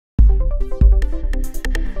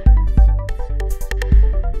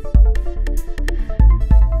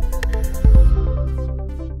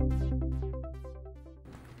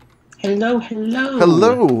Hello, hello.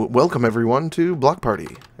 Hello! Welcome everyone to Block Party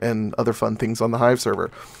and other fun things on the Hive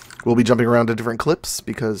server. We'll be jumping around to different clips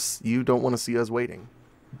because you don't want to see us waiting.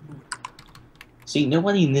 See,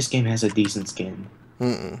 nobody in this game has a decent skin.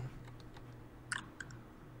 Oh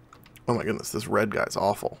my goodness, this red guy's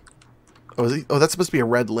awful. Oh, is he? Oh, that's supposed to be a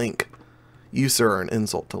red Link. You, sir, are an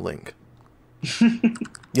insult to Link.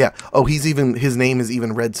 Yeah. Oh, his name is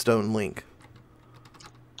even Redstone Link.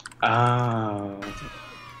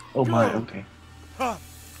 Oh my, okay.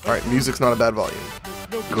 Alright, music's not a bad volume.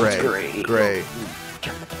 Gray. Gray.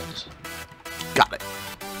 Got it.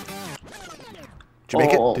 Did you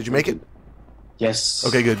make it? Did you make it? Yes.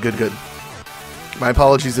 Okay, good, good, good. My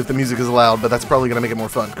apologies if the music is loud, but that's probably going to make it more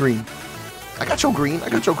fun. Green. I got your green. I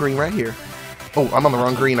got your green right here. Oh, I'm on the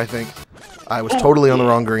wrong green, I think. I was totally on the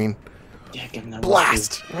wrong green. Yeah,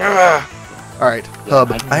 Blast! Alright,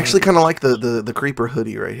 hub. I actually kind of like the creeper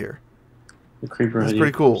hoodie right here. The creeper That's hoodie.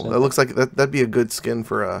 pretty cool. That looks like that'd be a good skin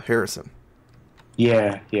for Harrison.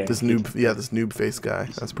 Yeah, yeah. This noob face guy.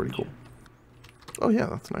 That's pretty cool. Oh yeah,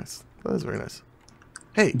 that's nice. That is very nice.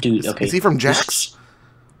 Hey, dude, is he from Jax?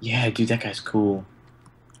 Yeah, dude, that guy's cool.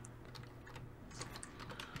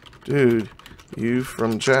 Dude, you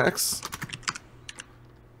from Jax?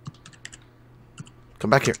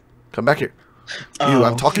 Come back here. Come back here. You,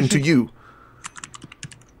 I'm talking to you.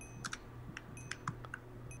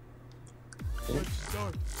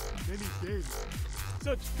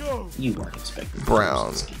 You weren't expecting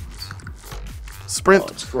Brown. Sprint. Oh,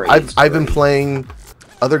 it's great. I've been playing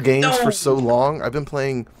other games for so long. I've been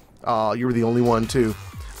playing. You were the only one too.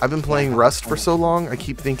 I've been playing Rust for so long. I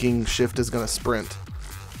keep thinking Shift is gonna sprint.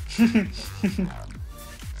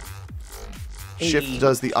 Shift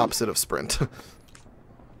does the opposite of sprint.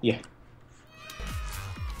 Yeah.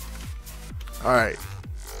 All right.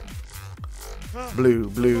 Blue,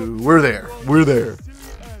 blue. We're there. We're there.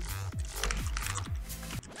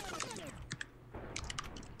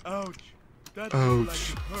 Ouch.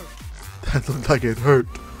 Ouch. That looked like it hurt.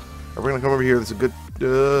 Are we gonna come over here? There's a good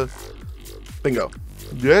bingo.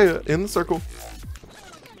 Yeah, in the circle.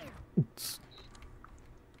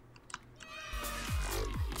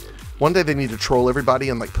 One day they need to troll everybody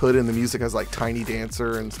and like put in the music as like Tiny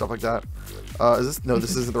Dancer and stuff like that. Is this? No,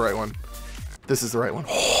 this isn't the right one. This is the right one.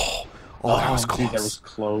 Oh, that was close. Dude, that was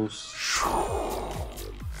close.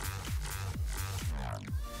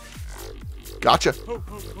 Gotcha.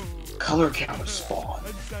 Color counter spawn.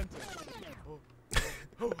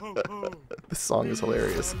 This song is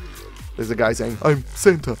hilarious. There's a guy saying, "I'm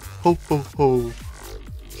Santa, ho ho ho."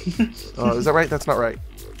 Is that right? That's not right.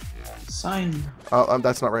 Sign.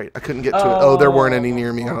 That's not right. I couldn't get to it. Oh, there weren't any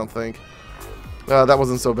near me, I don't think. That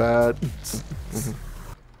wasn't so bad.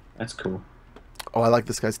 That's cool. Oh, I like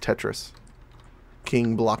this guy's Tetris.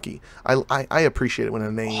 King Blocky. I appreciate it when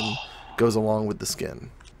a name goes along with the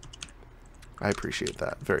skin. I appreciate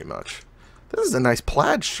that very much. This is a nice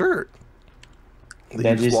plaid shirt.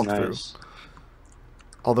 That is nice.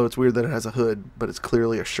 Although it's weird that it has a hood, but it's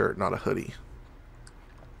clearly a shirt, not a hoodie.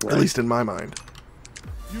 Right. At least in my mind.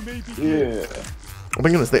 Yeah. Oh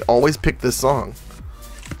my goodness, they always pick this song.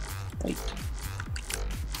 Wait.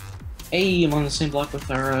 Hey, I'm on the same block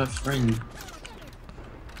with our friend.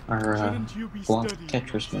 Our block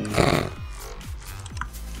Tetris man.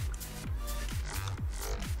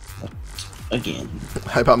 Again.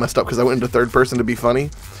 I about messed up because I went into third person to be funny,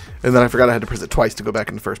 and then I forgot I had to press it twice to go back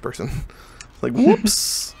into first person. Like,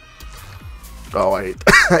 whoops. Oh, I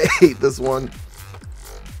hate this one.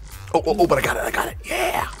 Oh, but I got it.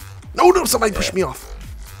 Yeah. No, somebody pushed me off.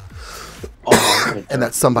 Oh, and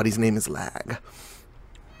that somebody's name is Lag.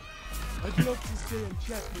 I'd love to stay and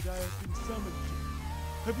chat, but I have been summoned.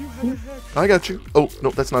 Have you had a haircut? I got you. Oh,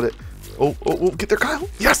 no, that's not it. Oh, get there, Kyle.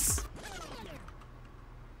 Yes.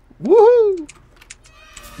 Woohoo!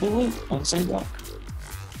 Woo, on the same block.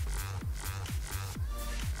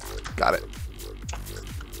 Got it.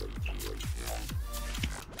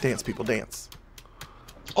 Dance, people, dance.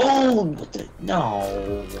 Oh, what the?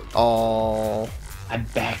 No. Oh. I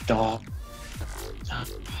backed off. I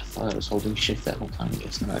thought I was holding shift that whole time. I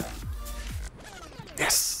guess not.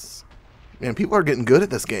 Yes. Man, people are getting good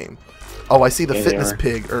at this game. Oh, I see the fitness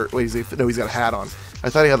pig. Or wait, no, he's got a hat on. I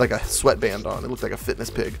thought he had like a sweatband on. It looked like a fitness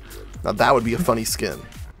pig. Now that would be a funny skin.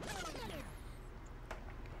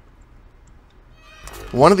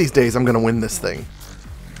 One of these days, I'm gonna win this thing.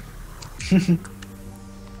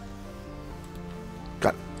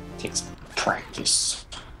 Got it. Takes practice.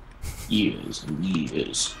 Years and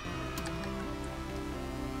years.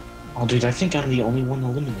 Oh, dude, I think I'm the only one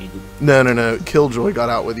eliminated. No. Killjoy got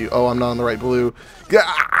out with you. Oh, I'm not on the right blue.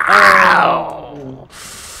 Oh.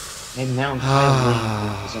 And now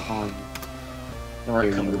Kyle isn't on.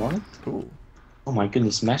 Alright, come on. Ooh. Oh my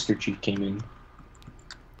goodness, Master Chief came in.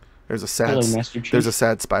 There's a sad. Hello, Master Chief. There's a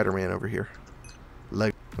sad Spider-Man over here.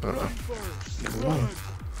 Like.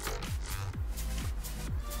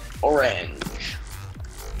 Orange.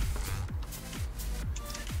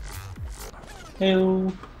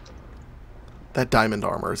 Hello. That diamond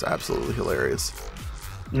armor is absolutely hilarious.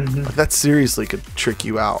 Mm-hmm. Like, that seriously could trick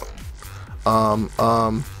you out.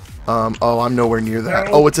 Oh, I'm nowhere near that.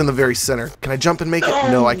 Oh, it's in the very center. Can I jump and make it?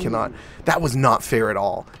 No, I cannot. That was not fair at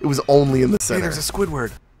all. It was only in the center. Hey, there's a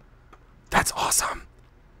Squidward. That's awesome.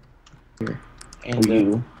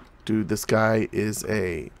 And dude, this guy is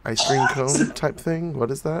a ice cream cone type thing. What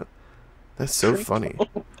is that? That's so funny.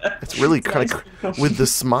 It's really kind of with the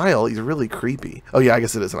smile. He's really creepy. Oh yeah, I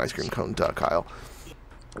guess it is an ice cream cone. Duh, Kyle.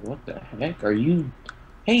 What the heck are you?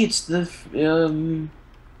 Hey, it's the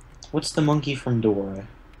what's the monkey from Dora?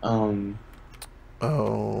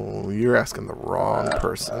 Oh, you're asking the wrong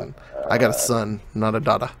person. I got a son, not a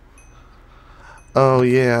dada. Oh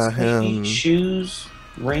yeah, him. Shoes,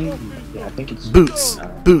 ring. Yeah, I think it's boots.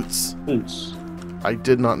 Boots. Boots. I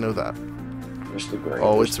did not know that. Where's the gray?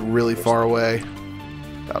 Oh, it's really far away.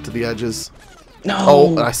 Out to the edges. No.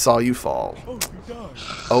 Oh, I saw you fall.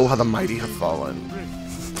 Oh, how the mighty have fallen.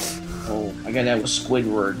 Oh, I got that with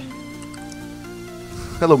Squidward.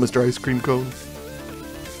 Hello, Mr. Ice Cream Cone.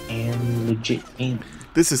 And legit ink.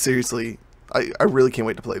 This is seriously... I really can't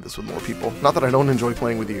wait to play this with more people. Not that I don't enjoy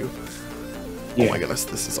playing with you. Yeah. Oh my goodness,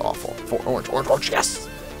 this is awful. For orange, orange, orange, yes!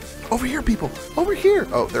 Over here, people! Over here!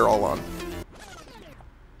 Oh, they're all on.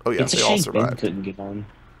 Oh yeah, they all survived. Ben couldn't get on.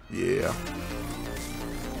 Yeah.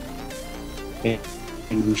 Maybe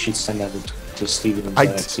we should send that to Steven.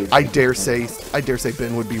 I dare say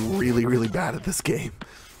Ben would be really, really bad at this game.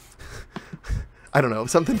 I don't know.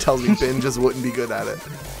 Something tells me Ben just wouldn't be good at it.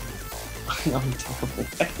 I'm terrible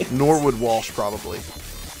at it. Nor would Walsh probably.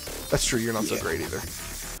 That's true. You're not so great either.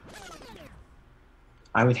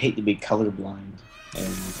 I would hate to be colorblind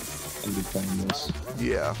and be playing this.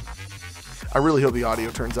 Yeah. I really hope the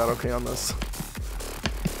audio turns out okay on this.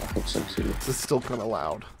 I hope so too. It's still kind of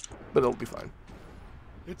loud, but it'll be fine.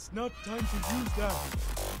 It's not time to use that.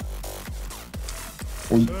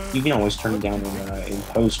 Well, you can always turn it down in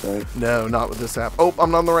post, right? No, not with this app. Oh,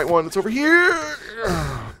 I'm not on the right one. It's over here.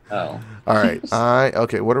 Oh. All right.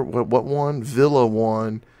 Okay. What one? Villa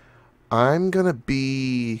one. I'm gonna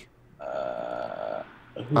be.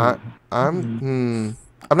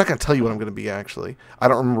 I'm not gonna tell you what I'm gonna be actually. I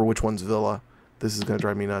don't remember which one's Villa. This is gonna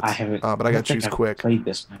drive me nuts. I haven't. But I gotta choose quick. Played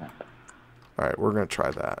this map. All right, we're gonna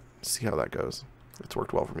try that. See how that goes. It's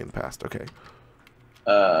worked well for me in the past. Okay.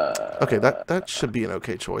 Okay, that should be an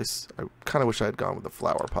okay choice. I kind of wish I had gone with the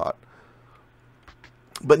flower pot,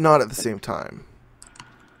 but not at the same time.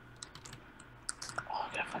 Oh,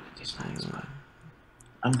 I gotta find a design spot.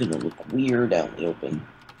 I'm gonna look weird out in the open.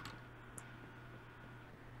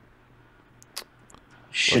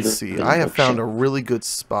 Let's see. I have found a really good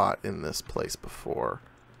spot in this place before,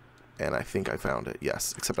 and I think I found it.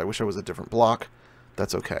 Yes, except I wish I was a different block.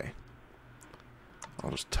 That's okay.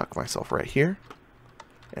 I'll just tuck myself right here.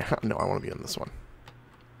 No, I want to be in this one.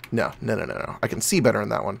 No. I can see better in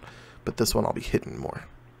that one, but this one I'll be hidden more.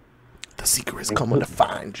 The seeker is coming to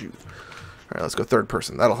find you. All right, let's go third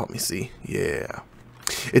person. That'll help me see. Yeah.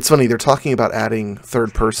 It's funny, they're talking about adding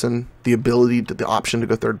third person, the ability, the option to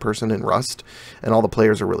go third person in Rust, and all the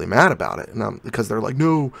players are really mad about it, and because they're like,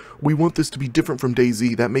 no, we want this to be different from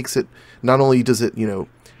DayZ. That makes it, not only does it,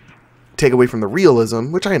 take away from the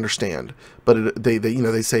realism, which I understand, but they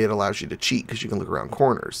say it allows you to cheat because you can look around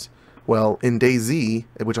corners. Well, in DayZ,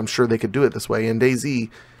 which I'm sure they could do it this way, in DayZ,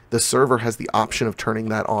 the server has the option of turning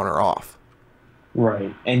that on or off.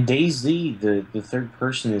 Right, and DayZ, the third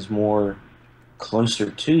person is more closer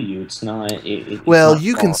to you. It's not. It's well, not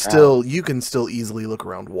you can still easily look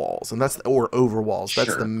around walls, and or over walls. Sure.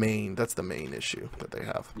 That's the main issue that they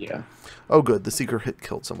have. Yeah. Oh, good. The seeker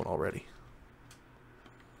killed someone already.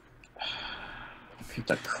 Picked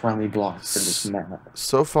a crummy block for this map.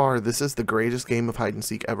 So far, this is the greatest game of hide and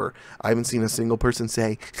seek ever. I haven't seen a single person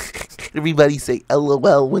say, everybody say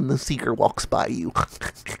LOL when the seeker walks by you.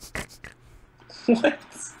 What?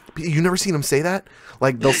 You never seen them say that?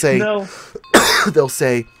 Like, they'll say, no. They'll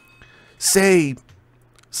say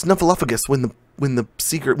snuffleupagus when a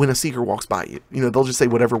seeker walks by you. They'll just say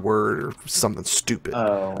whatever word or something stupid.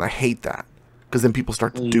 Oh. And I hate that. Because then people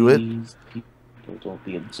start to do it. People don't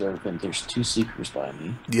be observant. There's 2 seekers by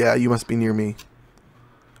me. Yeah, you must be near me.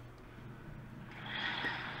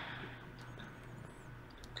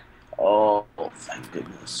 Oh, thank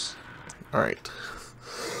goodness. Alright.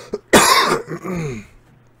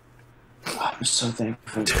 I'm so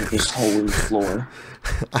thankful for this hole in the floor.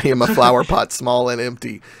 I am a flower pot, small and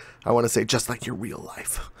empty. I want to say just like your real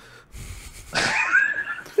life.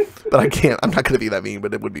 But I can't. I'm not going to be that mean,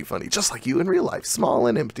 but it would be funny. Just like you in real life, small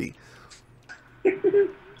and empty.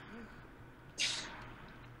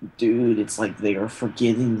 Dude, it's like they are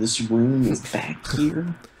forgetting this room is back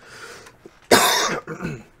here.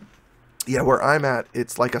 Yeah, where I'm at,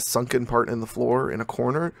 it's like a sunken part in the floor in a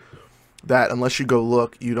corner that unless you go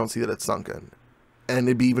look, you don't see that it's sunken. And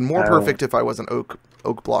it'd be even more perfect if I was an oak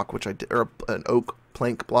block, which I did, or an oak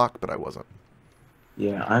plank block, but I wasn't.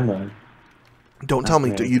 Yeah, I'm a... Don't tell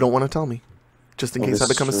me. You don't want to tell me. Just in case I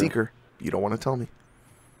become a true. seeker. You don't want to tell me.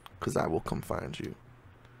 Because I will come find you.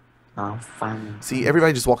 I'll find... See,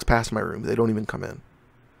 everybody just walks past my room. They don't even come in.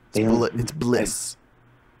 It's bliss.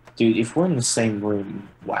 Dude, if we're in the same room,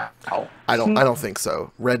 wow. I don't think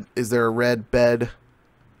so. Is there a red bed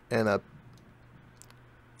and a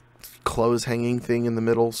clothes hanging thing in the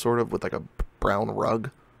middle, sort of, with like a brown rug?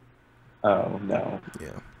 Oh, no.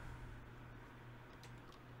 Yeah.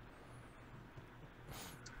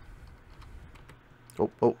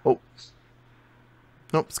 Oh.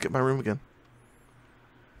 Nope, skip my room again.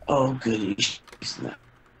 Oh, goody. She's in that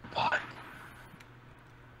pot.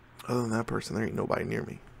 Other than that person, there ain't nobody near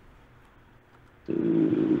me.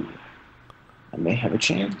 Dude. I may have a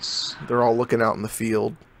chance. They're all looking out in the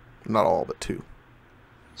field. Not all, but two.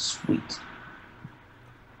 Sweet.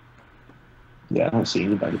 Yeah, I don't see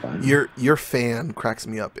anybody behind me. Your fan cracks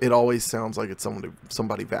me up. It always sounds like it's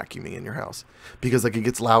somebody vacuuming in your house. Because like it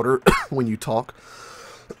gets louder when you talk.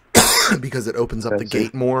 Because it opens up the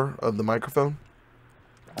gate more of the microphone.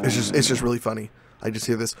 It's just really funny. I just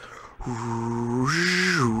hear this.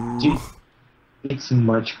 Dude, it's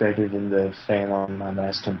much better than the fan on my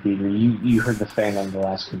last computer. You heard the fan on the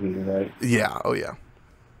last computer, right? Yeah, oh yeah.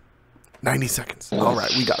 90 seconds. All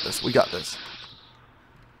right, we got this. We got this.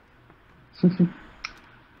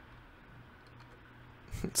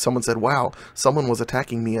 Someone said, "Wow, someone was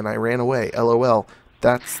attacking me and I ran away." LOL.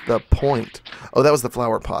 That's the point. Oh, that was the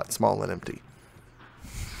flower pot, small and empty.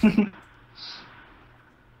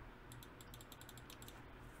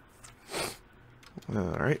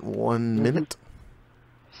 All right, 1 minute.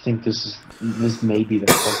 I think this may be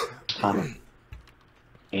the first time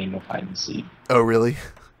game of hide and seek. Oh, really?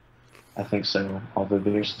 I think so. Although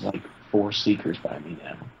there's like 4 seekers by me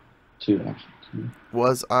now. 2 actually.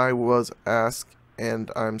 2. I was asked and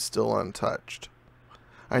I'm still untouched.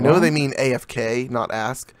 I know they mean AFK, not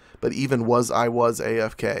ask, but even was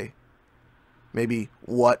AFK. Maybe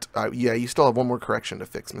what? Yeah, you still have one more correction to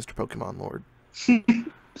fix, Mr. Pokemon Lord.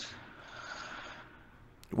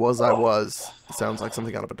 was. It sounds like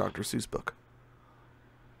something out of a Dr. Seuss book.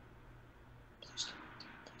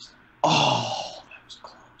 Oh, that was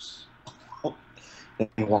close.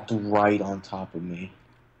 They walked right on top of me.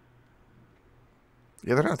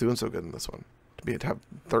 Yeah, they're not doing so good in this one. To have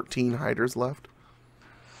 13 hiders left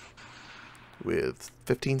with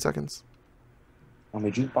 15 seconds. I'm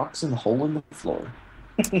a jukebox in the hole in the floor.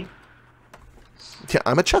 Yeah,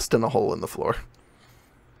 I'm a chest in a hole in the floor.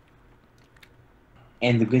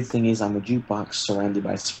 And the good thing is I'm a jukebox surrounded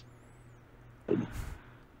by...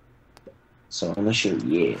 So unless you're...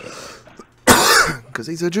 Yeah. Because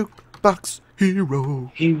he's a jukebox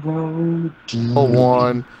hero. Hero. Hold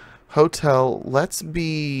on. Hotel, let's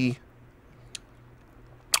be...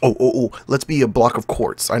 Oh. Let's be a block of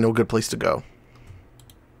quartz. I know a good place to go.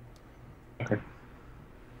 Okay.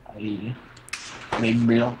 Maybe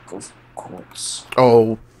block of quartz.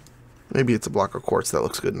 Oh. Maybe it's a block of quartz that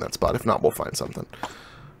looks good in that spot. If not, we'll find something.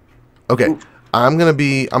 Okay. Ooh. I'm gonna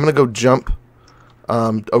go jump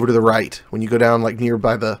over to the right. When you go down like near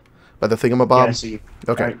by the thingamabob. Yeah, I see.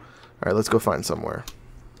 Okay. All right, let's go find somewhere.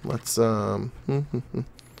 Let's Ooh,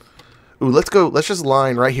 let's go. Let's just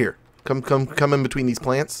line right here. Come in between these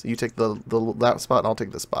plants. You take that spot, and I'll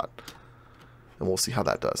take this spot. And we'll see how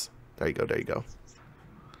that does. There you go.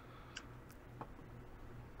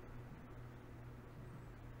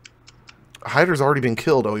 Hyder's already been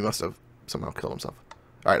killed. Oh, he must have somehow killed himself.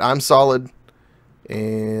 Alright, I'm solid.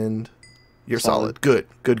 And you're solid. Good.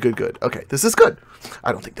 Okay, this is good.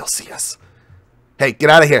 I don't think they'll see us. Hey, get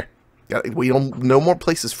out of here. We don't... No more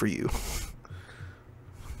places for you.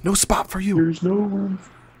 No spot for you. There's no room.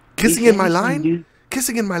 Kissing in my line? Dude.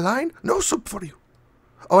 Kissing in my line? No soup for you.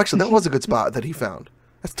 Oh, actually, that was a good spot that he found.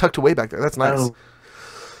 That's tucked away back there. That's nice. Oh.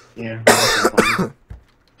 Yeah.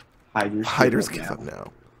 Hiders give up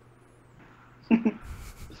now.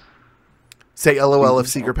 Say LOL if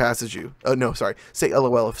Seeker passes you. Oh, no, sorry. Say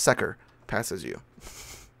LOL if Seeker passes you.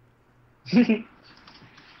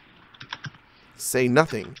 Say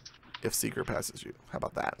nothing if Seeker passes you. How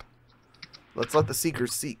about that? Let's let the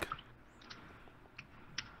seekers seek.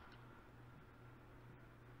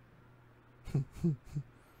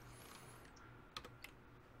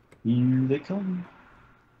 Here they come.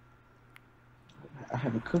 I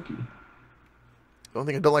have a cookie. The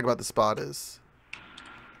only thing I don't like about the spot is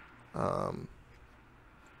we have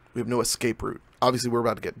no escape route. Obviously, we're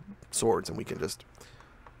about to get swords, and we can just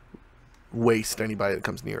waste anybody that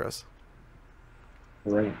comes near us.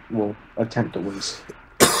 Right. We'll attempt to waste.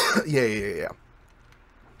 Yeah.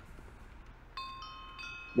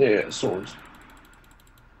 Yeah, swords.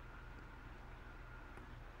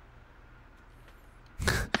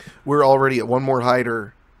 We're already at one more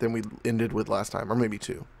hider than we ended with last time, or maybe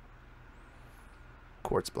two.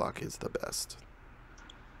 Quartz block is the best.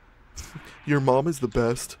 Your mom is the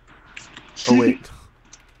best. Oh, wait.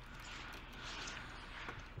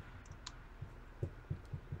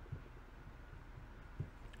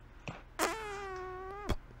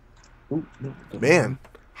 Ooh, no, Man,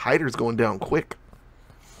 hider's going down quick.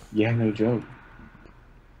 Yeah, no joke.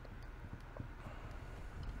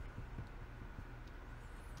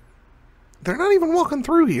 They're not even walking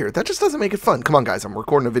through here. That just doesn't make it fun. Come on, guys. I'm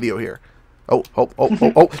recording a video here. Oh.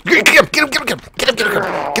 Get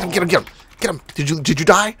him. Did you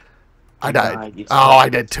die? I died. Oh, I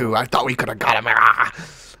did too. I thought we could have got him. Ah.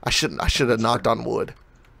 I should have knocked on wood.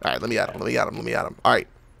 All right, let me at him. All right.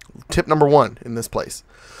 Tip number 1 in this place.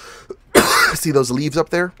 See those leaves up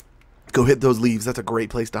there? Go hit those leaves. That's a great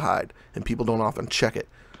place to hide, and people don't often check it.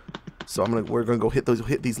 So we're gonna go hit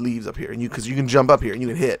these leaves up here, and because you can jump up here and you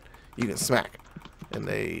can hit. You can smack, and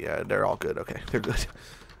they're all good. Okay, they're good.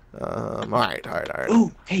 All right.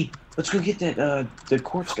 Ooh, hey, let's go get that the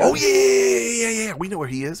quartz guy. Oh yeah. We know where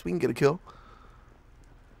he is. We can get a kill.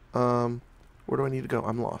 Where do I need to go?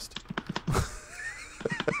 I'm lost.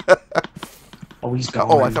 Oh, he's gone.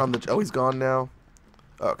 Oh, I found the. Oh, he's gone now.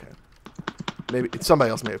 Okay, maybe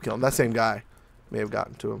somebody else may have killed him. That same guy may have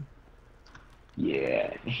gotten to him.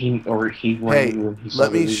 Yeah, he went. Hey,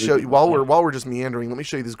 let me show you while we're just meandering. Let me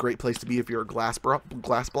show you this great place to be if you're a glass block.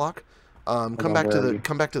 Come back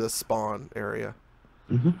to the spawn area.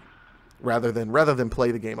 Mm-hmm. Rather than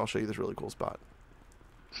play the game, I'll show you this really cool spot.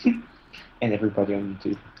 And everybody on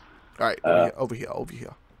YouTube. All right, over here.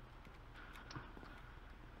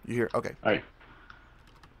 You hear? Okay. All right.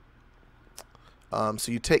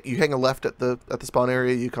 So you hang a left at the spawn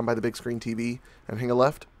area. You come by the big screen TV and hang a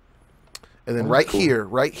left. And then right here,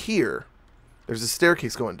 there's a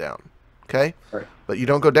staircase going down, okay? Right. But you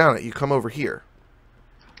don't go down it. You come over here,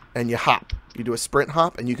 and you hop. You do a sprint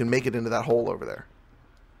hop, and you can make it into that hole over there.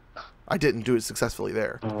 I didn't do it successfully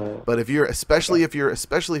there, but especially if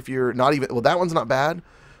you're not even that one's not bad,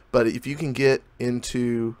 but if you can get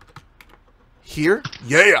into here,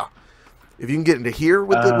 yeah. If you can get into here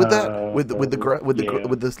with the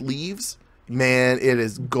leaves. Man, it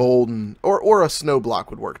is golden. Or a snow block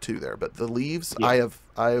would work too there, but the leaves, yeah.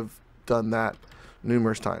 I have done that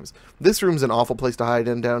numerous times. This room's an awful place to hide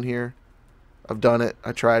in down here. I've done it.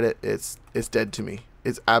 I tried it. It's dead to me.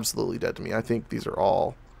 It's absolutely dead to me. I think these are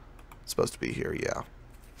all supposed to be here. Yeah.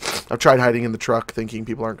 I've tried hiding in the truck, thinking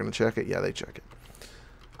people aren't going to check it. Yeah, they check it.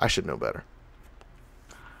 I should know better.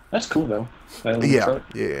 That's cool though.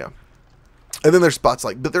 Yeah. And then there's spots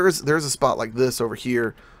but there's a spot like this over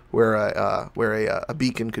here. Where a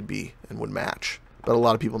beacon could be and would match, but a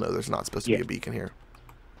lot of people know there's not supposed to be a beacon here.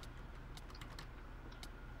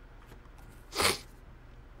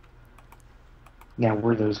 Now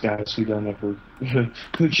we're those guys who don't ever,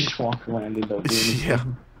 who just walk around and don't do anything. Yeah.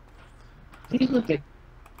 They look at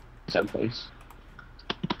someplace.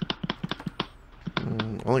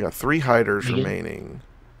 Only got 3 hiders remaining.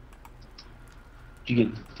 Did you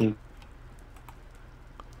get the thing?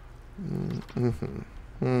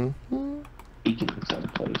 Beacon in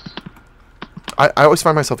someplace. I always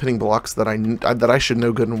find myself hitting blocks that I should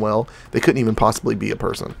know good and well. They couldn't even possibly be a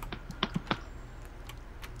person.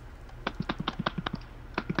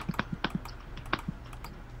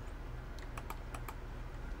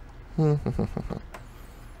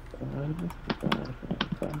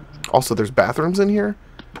 Also, there's bathrooms in here.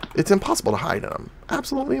 It's impossible to hide in them.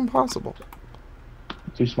 Absolutely impossible.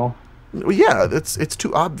 Too small. Well, yeah, it's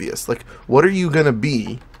too obvious. Like, what are you gonna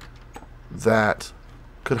be that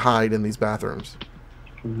could hide in these bathrooms?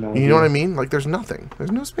 No you know what I mean? Like, there's nothing.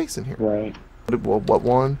 There's no space in here. Right. What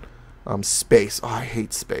one? Space. Oh, I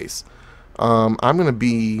hate space. I'm gonna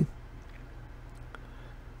be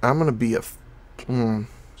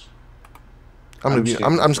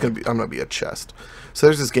a chest. So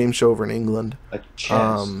there's this game show over in England. A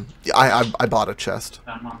chest. Yeah, I bought a chest.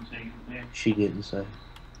 She didn't say.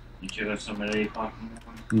 You should have somebody talking.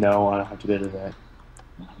 No, I don't have to go to that.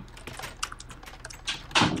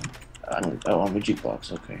 Oh, I'm a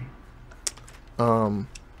jukebox. Okay. Oh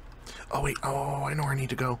wait. Oh, I know where I need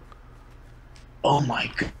to go. Oh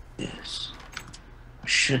my goodness.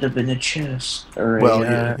 Should have been a chest or Well,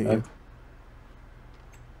 a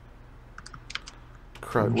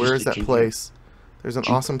crud. Where is that place? There's an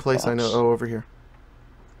awesome place I know. Oh, over here.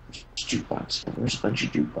 Jukebox. There's a bunch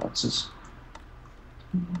of jukeboxes.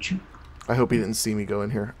 I hope he didn't see me go in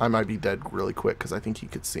here. I might be dead really quick because I think he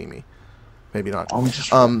could see me. Maybe not. I'm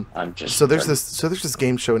just so there's this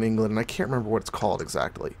game show in England, and I can't remember what it's called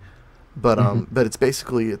exactly, but but it's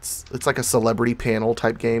basically it's like a celebrity panel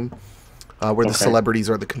type game, where the celebrities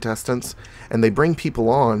are the contestants, and they bring people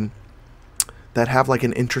on that have like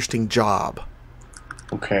an interesting job.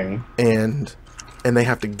 Okay. And they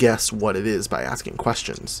have to guess what it is by asking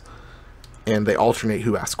questions, and they alternate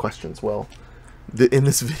who asks questions. Well, in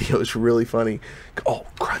this video, it's really funny. Oh,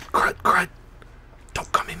 crud!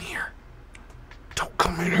 Don't come in here. Don't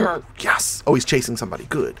come in here. Yes. Oh, he's chasing somebody.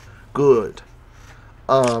 Good.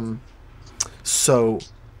 So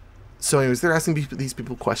anyways, they're asking these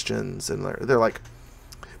people questions, and they're like,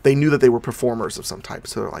 they knew that they were performers of some type.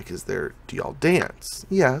 So they're like, do y'all dance?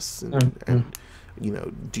 Yes. And you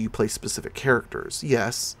know, do you play specific characters?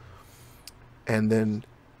 Yes. And then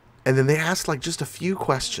they asked like just a few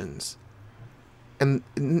questions, and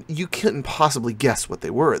you couldn't possibly guess what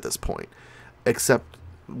they were at this point, except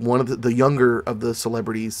one of the younger of the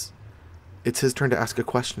celebrities, it's his turn to ask a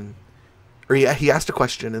question. Or he asked a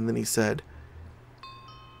question, and then he said,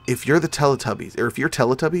 if you're the Teletubbies, or if you're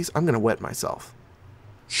Teletubbies, I'm going to wet myself.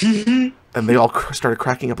 And they all started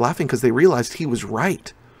cracking up laughing because they realized he was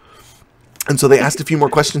right. And so they asked a few more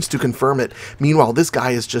questions to confirm it. Meanwhile, this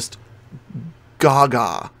guy is just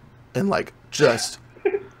gaga and like just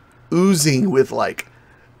oozing with like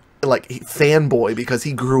fanboy because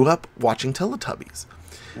he grew up watching Teletubbies.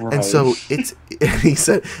 Right. And so he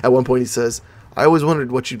said, at one point he says, I always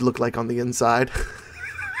wondered what you'd look like on the inside.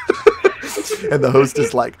 And the host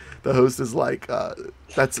is like,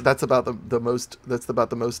 that's about the most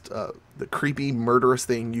the creepy murderous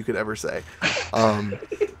thing you could ever say.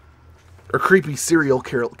 Or creepy serial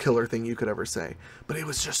killer thing you could ever say. But it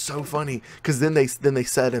was just so funny because then they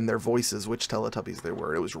said in their voices which Teletubbies they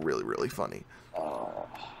were. It was really, really funny. Oh.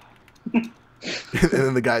 And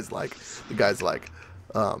then the guy's like,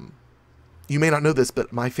 you may not know this,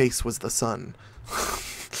 but my face was the sun.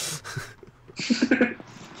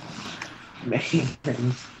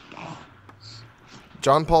 Man.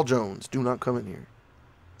 John Paul Jones, do not come in here.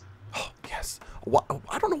 Oh, yes.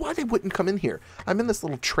 I don't know why they wouldn't come in here. I'm in this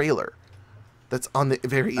little trailer that's on the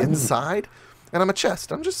very inside, and I'm a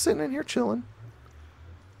chest. I'm just sitting in here chilling.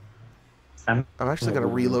 I'm actually going to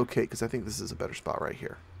relocate because I think this is a better spot right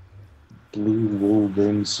here. Blue wool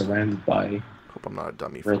room surrounded by hope I'm not a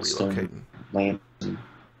dummy for relocating. Lamps and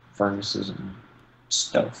furnaces and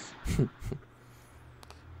stuff.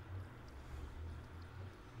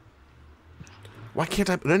 Why can't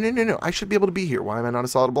I? No. I should be able to be here. Why am I not a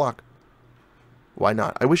solid block? Why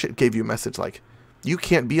not? I wish it gave you a message like, you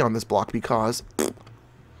can't be on this block because...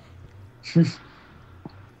 Come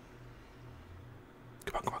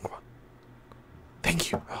on.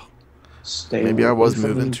 Thank you. Oh. Maybe I was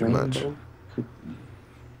moving too much.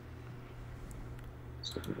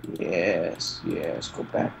 Yes. Go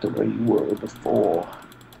back to where you were before.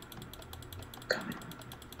 Come in.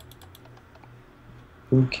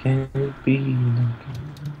 Who can it be?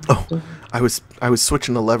 Oh, I was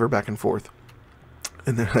switching the lever back and forth,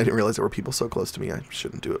 and then I didn't realize there were people so close to me. I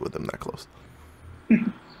shouldn't do it with them that close.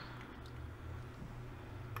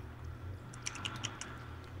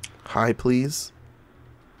 Hi, please.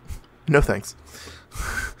 No thanks.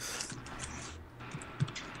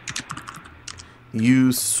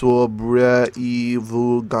 You sobre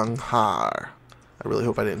ivu ganghar. I really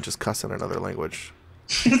hope I didn't just cuss in another language.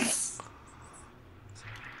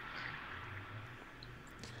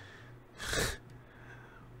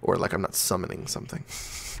 Or like I'm not summoning something.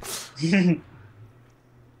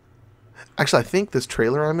 Actually, I think this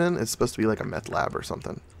trailer I'm in is supposed to be like a meth lab or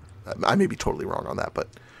something. I may be totally wrong on that, but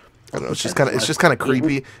I don't know. It's just kind of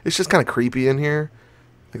creepy. It's just kind of creepy in here.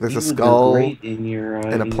 Like there's a skull in your,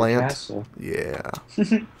 and a plant. Castle. Yeah.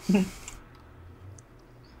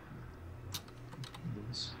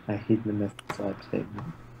 I hate the meth lab statement.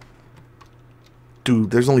 Dude,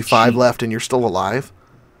 there's only 5 left, and you're still alive.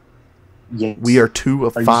 Yes. We are 2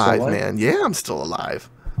 of 5, man. Yeah, I'm still alive.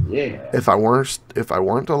 Yeah. If I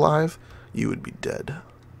weren't alive, you would be dead.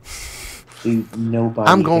 Dude, nobody.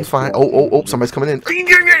 I'm going to find. Oh! Somebody's coming in.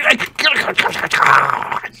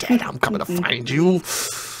 I'm coming to find you.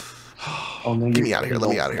 Oh, no, Get me out of here. Let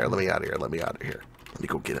me out of here. Let me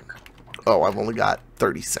go get him. Oh, I've only got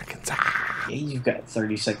 30 seconds. Ah. Yeah, you've got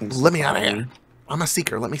 30 seconds. Let me out of here. I'm a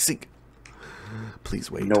seeker. Let me seek.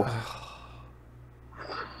 Please wait. No.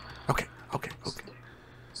 Okay. Okay.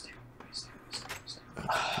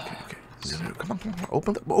 No, come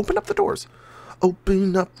on. Open up the doors.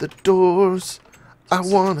 Open up the doors. I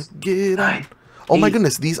wanna get out. Oh my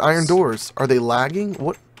goodness, these iron doors. Are they lagging?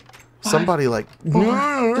 What? Somebody like...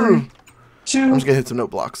 4, 3, 2, I'm just gonna hit some note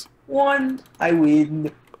blocks. 1. I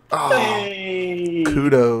win. Oh, Hey.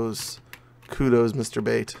 Kudos, Mr.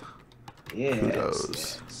 Bait. Yes.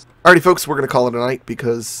 Kudos. Alrighty, folks, we're gonna call it a night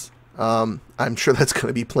because I'm sure that's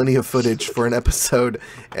gonna be plenty of footage for an episode,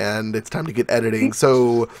 and it's time to get editing.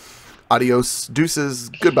 So, adios, deuces,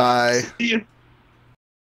 goodbye. See ya.